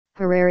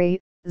Harare,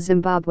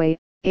 Zimbabwe,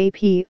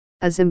 AP,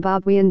 a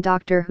Zimbabwean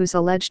doctor whose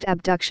alleged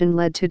abduction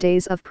led to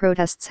days of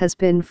protests has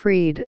been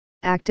freed,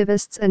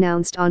 activists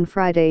announced on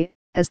Friday,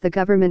 as the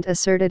government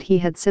asserted he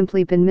had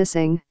simply been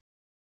missing.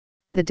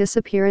 The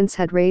disappearance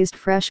had raised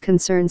fresh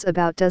concerns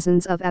about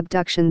dozens of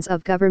abductions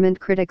of government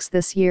critics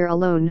this year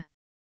alone.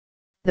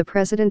 The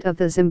president of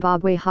the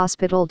Zimbabwe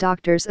Hospital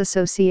Doctors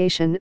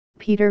Association,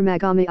 Peter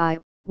Magami,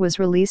 was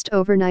released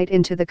overnight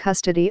into the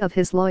custody of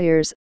his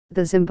lawyers,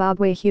 the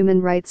Zimbabwe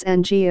Human Rights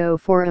NGO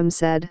Forum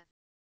said.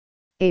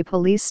 A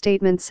police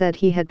statement said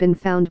he had been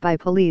found by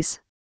police.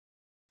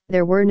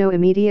 There were no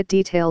immediate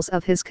details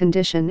of his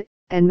condition,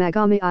 and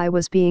Magami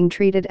was being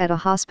treated at a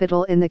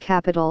hospital in the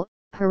capital,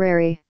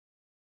 Harare.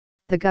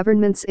 The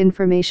government's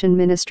information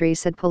ministry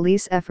said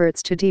police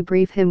efforts to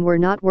debrief him were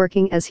not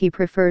working as he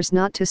prefers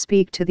not to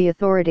speak to the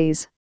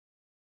authorities.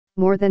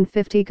 More than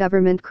 50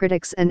 government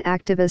critics and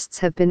activists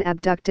have been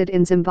abducted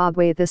in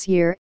Zimbabwe this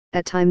year,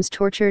 at times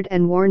tortured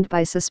and warned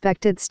by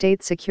suspected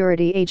state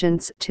security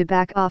agents to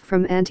back off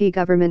from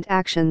anti-government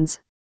actions.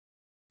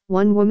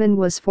 One woman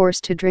was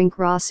forced to drink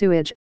raw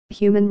sewage,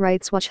 Human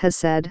Rights Watch has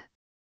said.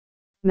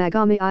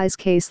 Magami's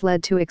case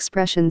led to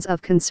expressions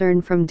of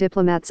concern from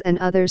diplomats and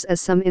others,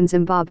 as some in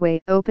Zimbabwe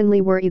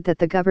openly worried that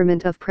the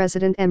government of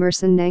President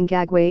Emerson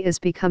Mnangagwa is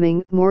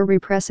becoming more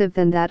repressive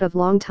than that of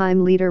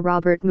longtime leader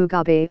Robert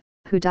Mugabe,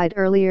 who died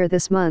earlier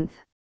this month.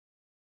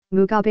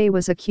 Mugabe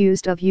was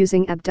accused of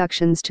using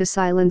abductions to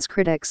silence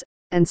critics,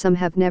 and some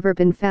have never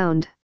been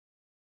found.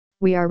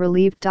 We are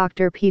relieved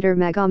Dr. Peter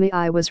Magami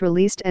was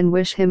released and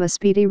wish him a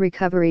speedy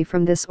recovery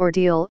from this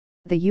ordeal,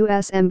 the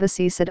U.S.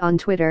 Embassy said on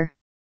Twitter.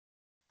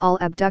 All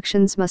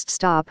abductions must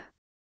stop.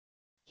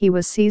 He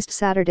was seized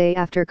Saturday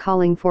after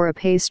calling for a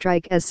pay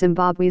strike as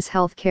Zimbabwe's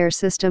healthcare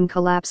system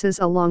collapses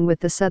along with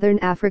the southern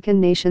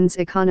African nation's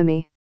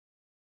economy.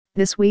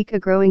 This week a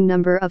growing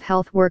number of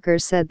health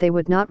workers said they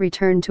would not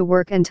return to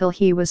work until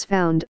he was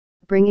found,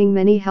 bringing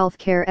many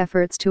healthcare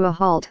efforts to a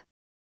halt.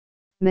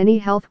 Many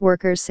health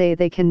workers say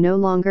they can no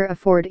longer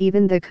afford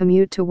even the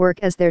commute to work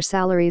as their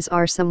salaries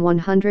are some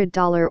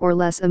 $100 or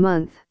less a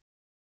month.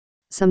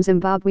 Some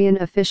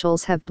Zimbabwean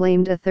officials have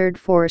blamed a third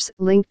force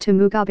linked to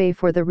Mugabe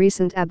for the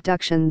recent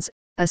abductions,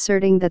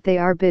 asserting that they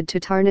are bid to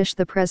tarnish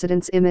the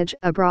president's image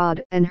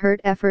abroad and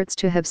hurt efforts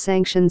to have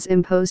sanctions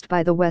imposed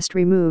by the West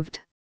removed.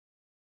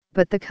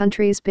 But the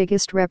country's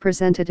biggest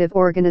representative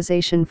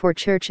organization for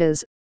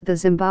churches, the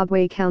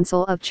Zimbabwe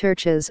Council of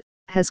Churches,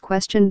 has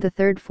questioned the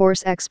third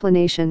force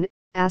explanation,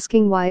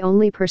 asking why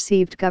only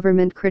perceived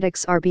government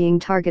critics are being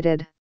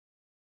targeted.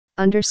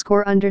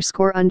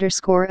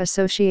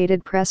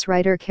 Associated Press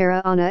writer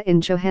Kara Anna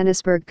in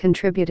Johannesburg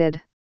contributed.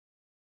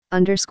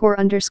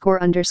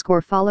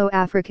 _____follow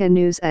Africa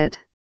News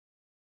 @